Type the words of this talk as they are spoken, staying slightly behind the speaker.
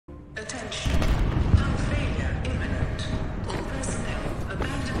Attention. Power failure imminent. All personnel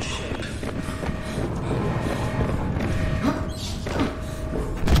abandon ship.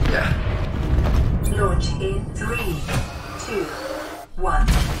 Launch in 3, 2, 1.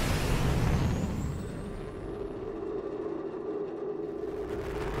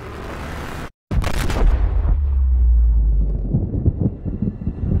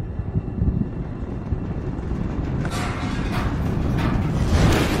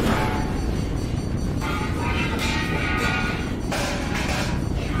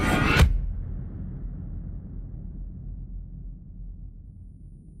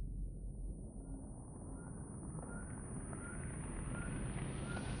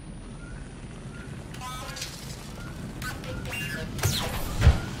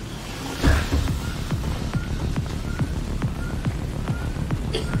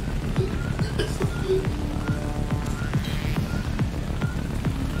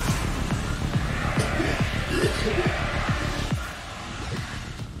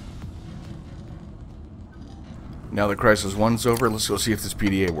 Now that Crisis 1's over, let's go see if this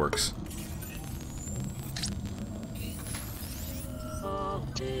PDA works.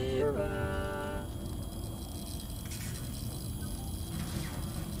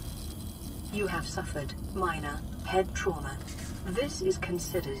 You have suffered minor head trauma. This is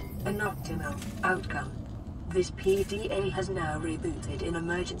considered an optimal outcome. This PDA has now rebooted in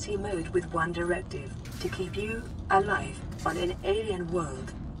emergency mode with one directive: to keep you alive on an alien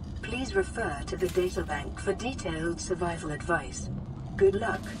world. Please refer to the databank for detailed survival advice. Good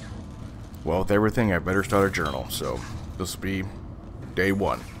luck. Well, with everything, I better start a journal, so this will be day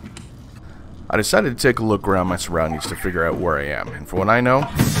 1. I decided to take a look around my surroundings to figure out where I am, and from what I know,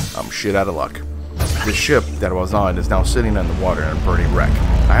 I'm shit out of luck. The ship that I was on is now sitting in the water in a burning wreck.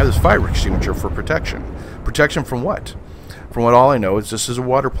 I have this fire extinguisher for protection. Protection from what? From what all I know is this is a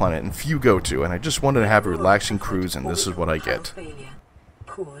water planet and few go to, and I just wanted to have a relaxing cruise, and this is what I get.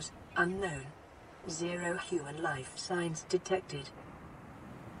 Cause unknown. 0 human life signs detected.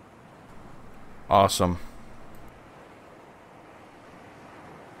 Awesome.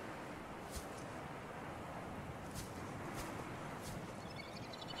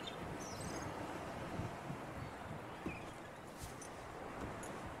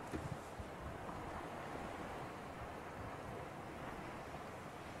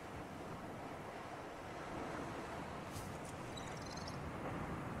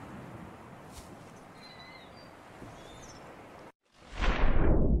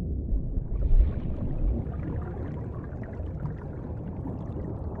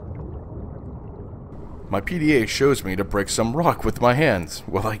 My PDA shows me to break some rock with my hands.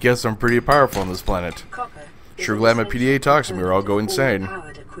 Well, I guess I'm pretty powerful on this planet. Sure glad my PDA talks to me or I'll go insane.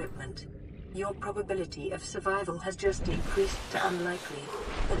 Your probability of survival has just increased to unlikely,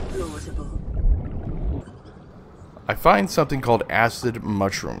 but plausible. I find something called acid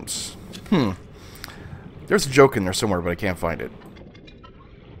mushrooms. There's a joke in there somewhere, but I can't find it.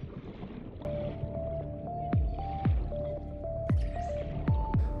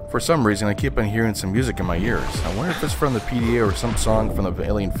 For some reason, I keep on hearing some music in my ears. I wonder if it's from the PDA or some song from the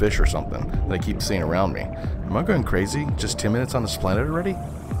alien fish or something that I keep seeing around me. Am I going crazy? Just 10 minutes on this planet already?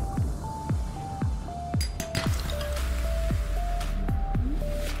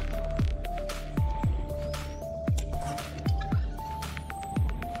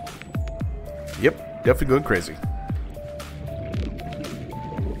 Yep, definitely going crazy.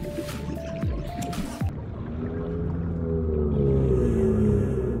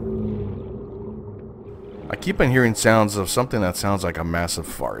 I keep on hearing sounds of something that sounds like a massive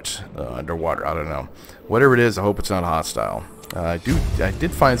fart underwater. I don't know. Whatever it is, I hope it's not hostile. I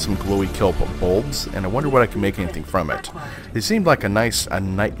did find some glowy kelp bulbs, and I wonder what I can make anything from it. They seemed like a nice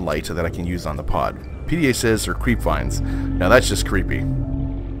night light that I can use on the pod. PDA says they're creep vines. Now that's just creepy.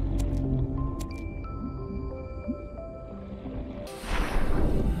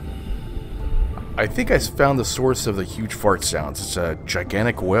 I think I found the source of the huge fart sounds. It's a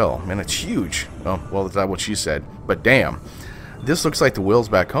gigantic whale. Man, it's huge. Oh, well, that's not what she said. But damn. This looks like the whale's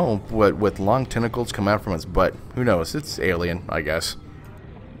back home, but with long tentacles come out from its butt. Who knows? It's alien, I guess.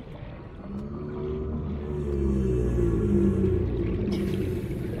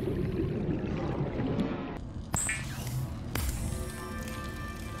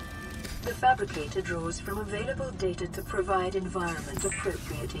 The fabricator draws from available data to provide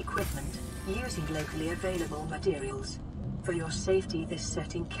environment-appropriate equipment, using locally available materials. For your safety, this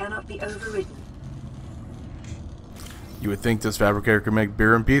setting cannot be overridden. You would think this fabricator could make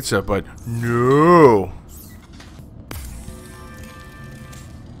beer and pizza, but no!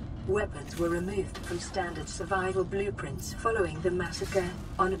 Weapons were removed from standard survival blueprints following the massacre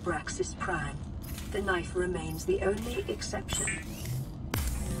on Abraxas Prime. The knife remains the only exception.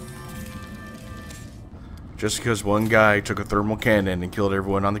 Just because one guy took a thermal cannon and killed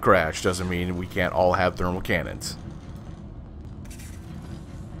everyone on the crash doesn't mean we can't all have thermal cannons.